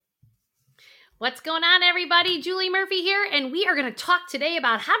What's going on, everybody? Julie Murphy here, and we are going to talk today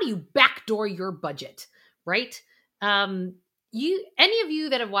about how do you backdoor your budget, right? Any of you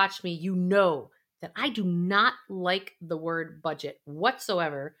that have watched me, you know that I do not like the word budget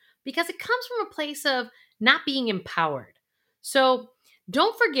whatsoever because it comes from a place of not being empowered. So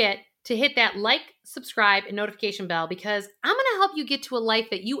don't forget to hit that like, subscribe, and notification bell because I'm going to help you get to a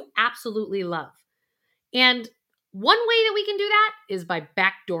life that you absolutely love. And one way that we can do that is by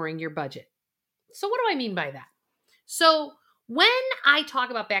backdooring your budget. So what do I mean by that? So when I talk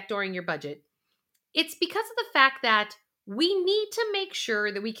about backdooring your budget, it's because of the fact that we need to make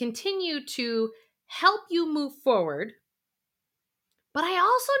sure that we continue to help you move forward. But I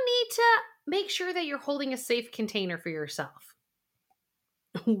also need to make sure that you're holding a safe container for yourself.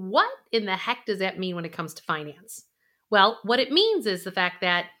 What in the heck does that mean when it comes to finance? Well, what it means is the fact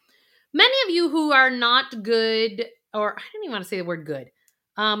that many of you who are not good, or I don't even want to say the word good,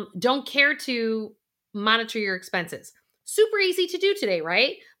 don't care to monitor your expenses. Super easy to do today,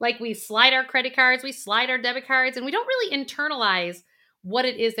 right? Like we slide our credit cards, we slide our debit cards, and we don't really internalize what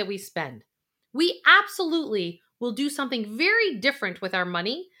it is that we spend. We absolutely will do something very different with our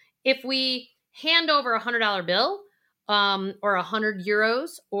money if we hand over $100 bill, or 100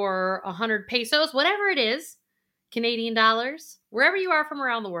 euros, or 100 pesos, whatever it is, Canadian dollars, wherever you are from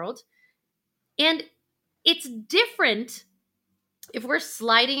around the world. And it's different if we're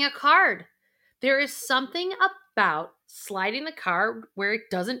sliding a card. There is something about sliding the card where it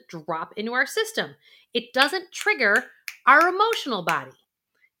doesn't drop into our system. It doesn't trigger our emotional body.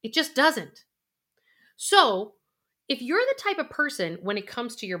 It just doesn't. So, if you're the type of person when it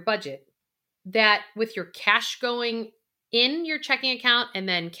comes to your budget that with your cash going in your checking account and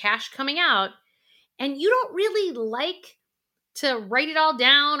then cash coming out, and you don't really like to write it all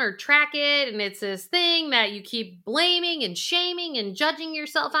down or track it, and it's this thing that you keep blaming and shaming and judging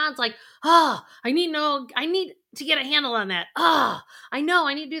yourself on. It's like, I need to get a handle on that. I know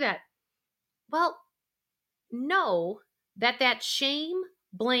I need to do that. Well, know that shame,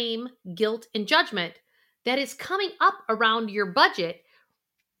 blame, guilt, and judgment that is coming up around your budget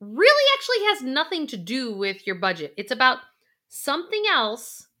really actually has nothing to do with your budget. It's about something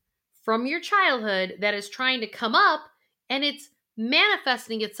else from your childhood that is trying to come up, and it's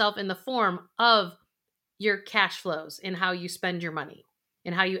manifesting itself in the form of your cash flows and how you spend your money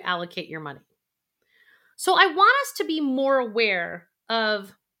and how you allocate your money. So I want us to be more aware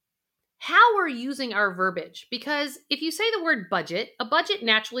of how we're using our verbiage, because if you say the word budget, a budget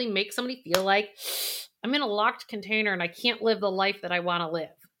naturally makes somebody feel like I'm in a locked container and I can't live the life that I want to live.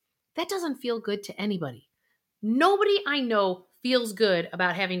 That doesn't feel good to anybody. Nobody I know feels good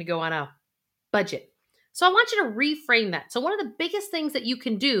about having to go on a budget. So I want you to reframe that. So one of the biggest things that you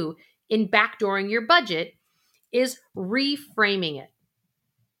can do in backdooring your budget is reframing it.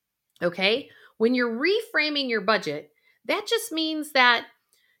 Okay? When you're reframing your budget, that just means that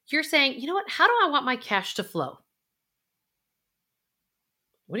you're saying, you know what? How do I want my cash to flow?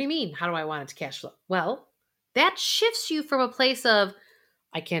 What do you mean? How do I want it to cash flow? Well, that shifts you from a place of,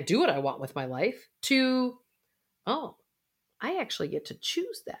 I can't do what I want with my life, to, oh, I actually get to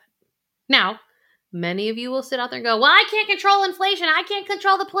choose that. Now, many of you will sit out there and go, well, I can't control inflation. I can't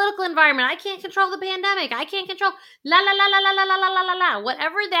control the political environment. I can't control the pandemic. I can't control la la la la la la la la la la.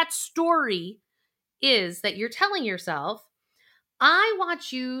 Whatever that story is that you're telling yourself, I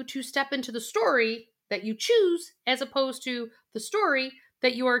want you to step into the story that you choose as opposed to the story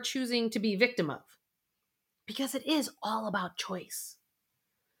that you are choosing to be victim of. Because it is all about choice.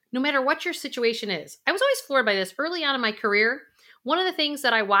 No matter what your situation is. I was always floored by this early on in my career. One of the things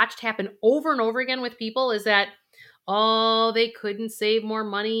that I watched happen over and over again with people is that, they couldn't save more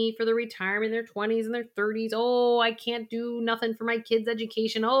money for their retirement in their 20s and their 30s. I can't do nothing for my kids'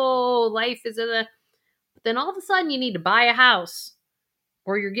 education. Life is But then all of a sudden you need to buy a house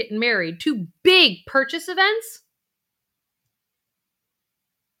or you're getting married. 2 big purchase events.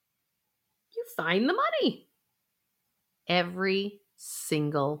 You find the money. Every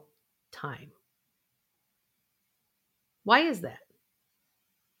single time. Why is that?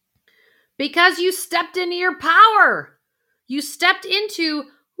 Because you stepped into your power. You stepped into,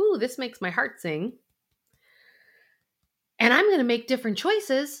 this makes my heart sing. And I'm going to make different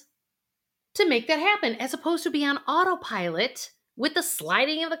choices to make that happen, as opposed to be on autopilot with the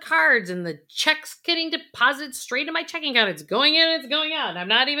sliding of the cards and the checks getting deposited straight in my checking account. It's going in, it's going out. I'm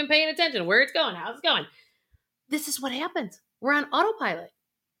not even paying attention where it's going, how it's going. This is what happens. We're on autopilot.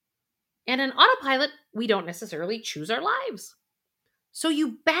 And in autopilot, we don't necessarily choose our lives. So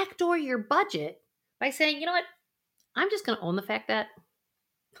you backdoor your budget by saying, you know what? I'm just going to own the fact that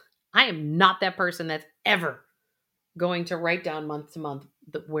I am not that person that's ever going to write down month to month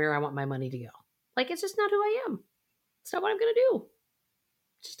where I want my money to go. Like, it's just not who I am. It's not what I'm going to do.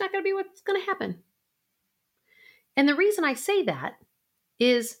 It's just not going to be what's going to happen. And the reason I say that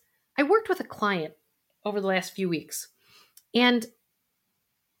is I worked with a client over the last few weeks, and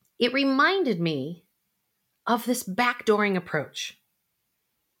it reminded me of this backdooring approach.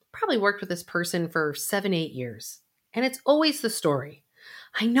 Probably worked with this person for 7-8 years. And it's always the story.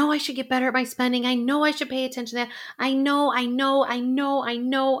 I know I should get better at my spending. I know I should pay attention to that. I know.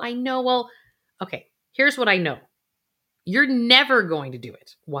 Well, okay, here's what I know. You're never going to do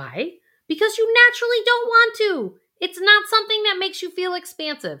it. Why? Because you naturally don't want to. It's not something that makes you feel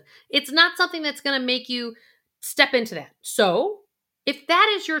expansive. It's not something that's going to make you step into that. So, if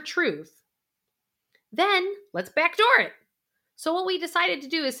that is your truth, then let's backdoor it. So what we decided to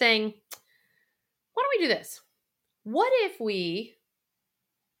do is saying, why don't we do this? What if we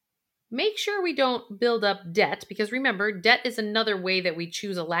make sure we don't build up debt? Because remember, debt is another way that we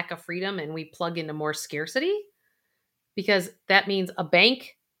choose a lack of freedom and we plug into more scarcity. Because that means a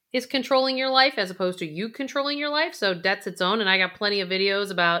bank is controlling your life as opposed to you controlling your life. So debt's its own. And I got plenty of videos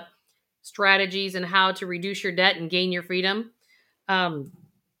about strategies and how to reduce your debt and gain your freedom.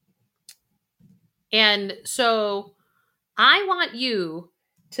 And so I want you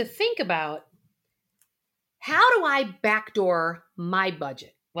to think about, how do I backdoor my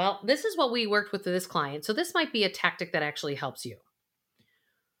budget? Well, this is what we worked with this client. So this might be a tactic that actually helps you.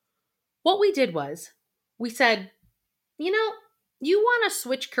 What we did was we said, you want to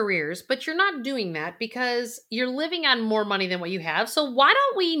switch careers, but you're not doing that because you're living on more money than what you have. So why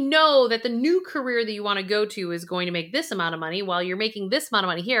don't we know that the new career that you want to go to is going to make this amount of money while you're making this amount of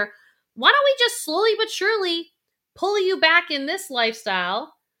money here? Why don't we just slowly but surely pull you back in this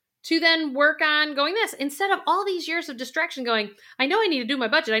lifestyle to then work on going this, instead of all these years of distraction going, I know I need to do my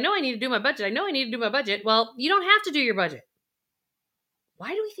budget. I know I need to do my budget. I know I need to do my budget. Well, you don't have to do your budget. Why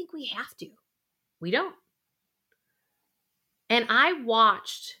do we think we have to? We don't. And I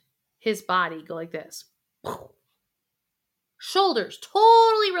watched his body go like this. Shoulders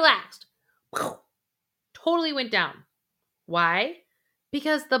totally relaxed. Totally went down. Why?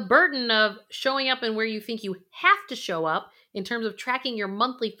 Because the burden of showing up and where you think you have to show up in terms of tracking your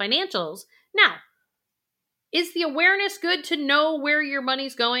monthly financials. Now, is the awareness good to know where your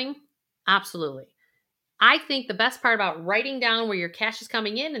money's going? Absolutely. I think the best part about writing down where your cash is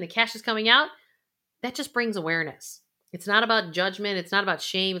coming in and the cash is coming out, that just brings awareness. It's not about judgment. It's not about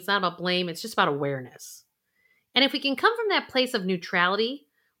shame. It's not about blame. It's just about awareness. And if we can come from that place of neutrality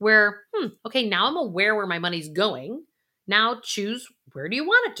where, okay, now I'm aware where my money's going. Now choose, where do you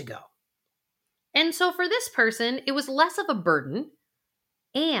want it to go? And so for this person, it was less of a burden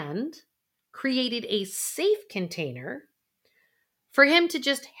and created a safe container for him to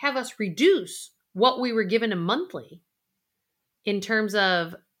just have us reduce what we were given him monthly in terms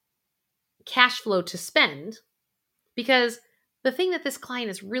of cash flow to spend. Because the thing that this client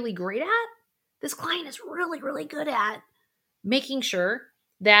is really great at, this client is really, really good at making sure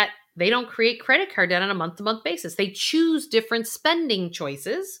that they don't create credit card debt on a month-to-month basis. They choose different spending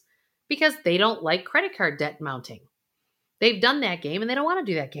choices because they don't like credit card debt mounting. They've done that game and they don't want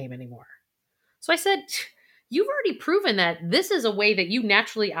to do that game anymore. So I said, you've already proven that this is a way that you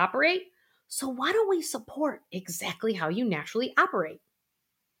naturally operate. So why don't we support exactly how you naturally operate?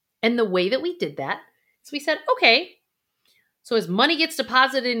 And the way that we did that is we said, okay, so as money gets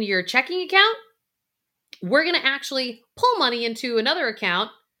deposited into your checking account, we're going to actually pull money into another account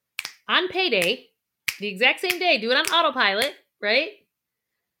on payday, the exact same day, do it on autopilot, right?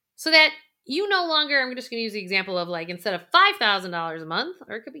 So that you no longer, I'm just going to use the example of like, instead of $5,000 a month,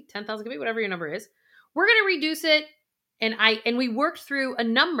 or it could be 10,000, it could be whatever your number is, we're going to reduce it. And we worked through a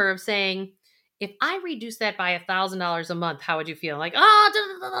number of saying, if I reduce that by $1,000 a month, how would you feel? Like,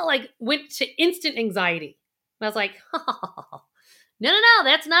 like went to instant anxiety. And I was like, no,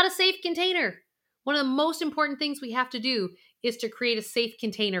 that's not a safe container. One of the most important things we have to do is to create a safe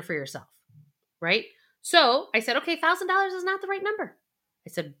container for yourself, right? So I said, okay, $1,000 is not the right number.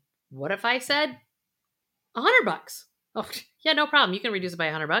 I said, what if I said $100? Oh, yeah, no problem. You can reduce it by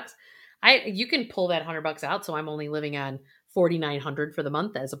 $100. You can pull that $100 out. So I'm only living on $4,900 for the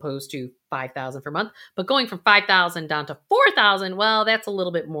month as opposed to $5,000 per month. But going from $5,000 down to $4,000, well, that's a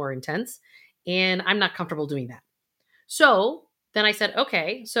little bit more intense. And I'm not comfortable doing that. So then I said,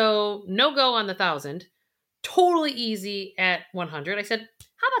 okay, so no go on the 1,000, totally easy at 100. I said,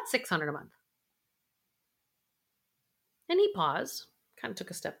 how about 600 a month? And he paused, kind of took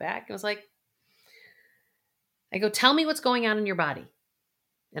a step back and was like, I go, tell me what's going on in your body.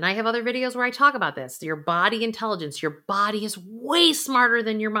 And I have other videos where I talk about this. Your body intelligence, your body is way smarter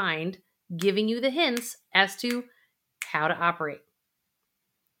than your mind, giving you the hints as to how to operate.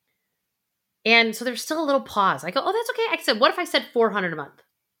 And so there's still a little pause. I go, oh, that's okay. I said, what if I said 400 a month?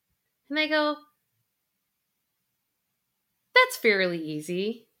 And they go, that's fairly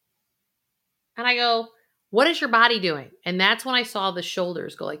easy. And I go, what is your body doing? And that's when I saw the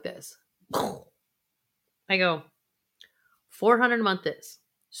shoulders go like this. I go, 400 a month is.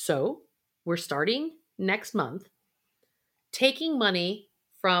 So we're starting next month, taking money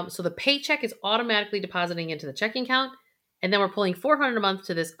so the paycheck is automatically depositing into the checking account. And then we're pulling 400 a month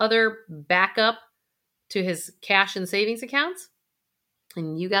to this other backup to his cash and savings accounts.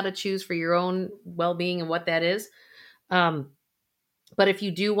 And you got to choose for your own well-being and what that is. But if you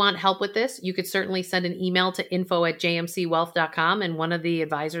do want help with this, you could certainly send an email to info@jmcwealth.com, and one of the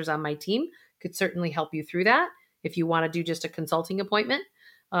advisors on my team could certainly help you through that if you want to do just a consulting appointment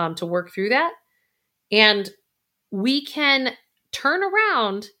to work through that. And we can turn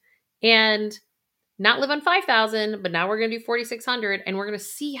around and not live on 5,000, but now we're going to do 4,600, and we're going to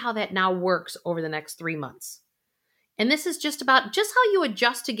see how that now works over the next 3 months. And this is just about just how you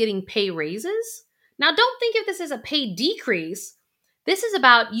adjust to getting pay raises. Now, don't think of this as a pay decrease. This is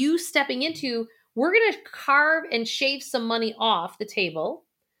about you stepping into, we're going to carve and shave some money off the table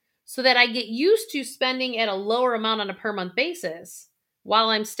so that I get used to spending at a lower amount on a per month basis while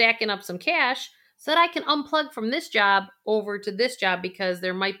I'm stacking up some cash so that I can unplug from this job over to this job because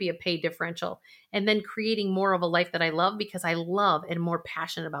there might be a pay differential, and then creating more of a life that I love because I love and more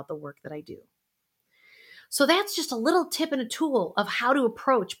passionate about the work that I do. So that's just a little tip and a tool of how to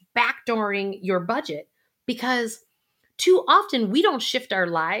approach backdooring your budget, because too often we don't shift our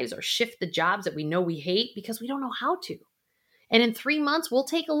lives or shift the jobs that we know we hate because we don't know how to. And in 3 months, we'll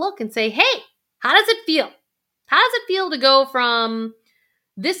take a look and say, hey, how does it feel? How does it feel to go from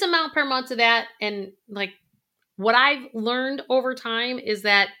this amount per month to that? And like what I've learned over time is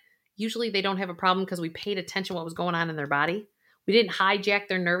that usually they don't have a problem because we paid attention to what was going on in their body. We didn't hijack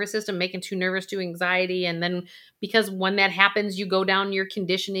their nervous system, making too nervous to anxiety. And then because when that happens, you go down your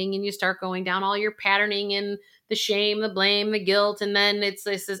conditioning and you start going down all your patterning and the shame, the blame, the guilt. And then it's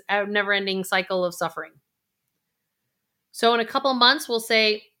this never ending cycle of suffering. So in a couple of months, we'll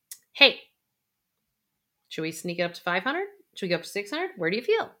say, hey, should we sneak it up to 500? Should we go up to 600? Where do you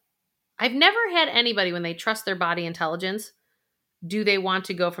feel? I've never had anybody, when they trust their body intelligence, do they want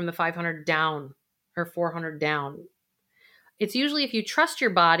to go from the 500 down or 400 down? It's usually if you trust your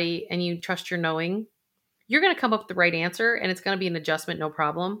body and you trust your knowing, you're going to come up with the right answer, and it's going to be an adjustment, no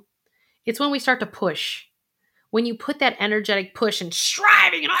problem. It's when we start to push. When you put that energetic push and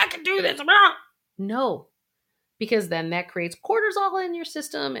striving and I can do this. No, because then that creates cortisol in your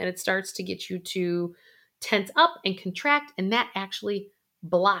system and it starts to get you to tense up and contract, and that actually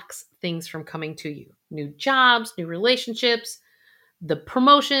blocks things from coming to you. New jobs, new relationships, the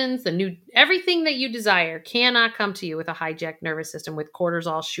promotions, everything that you desire cannot come to you with a hijacked nervous system with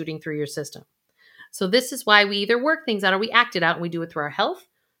cortisol shooting through your system. So this is why we either work things out or we act it out, and we do it through our health,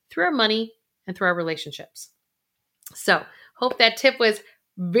 through our money, and through our relationships. So hope that tip was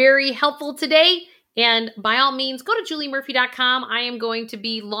very helpful today. And by all means, go to juliemurphy.com. I am going to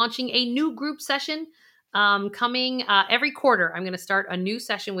be launching a new group session coming every quarter. I'm going to start a new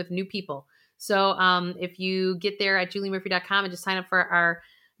session with new people. So if you get there at juliemurphy.com and just sign up for our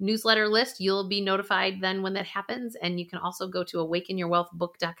newsletter list, you'll be notified then when that happens. And you can also go to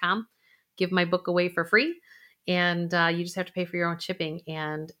awakenyourwealthbook.com, give my book away for free. And you just have to pay for your own shipping.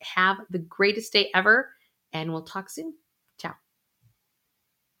 And have the greatest day ever. And we'll talk soon.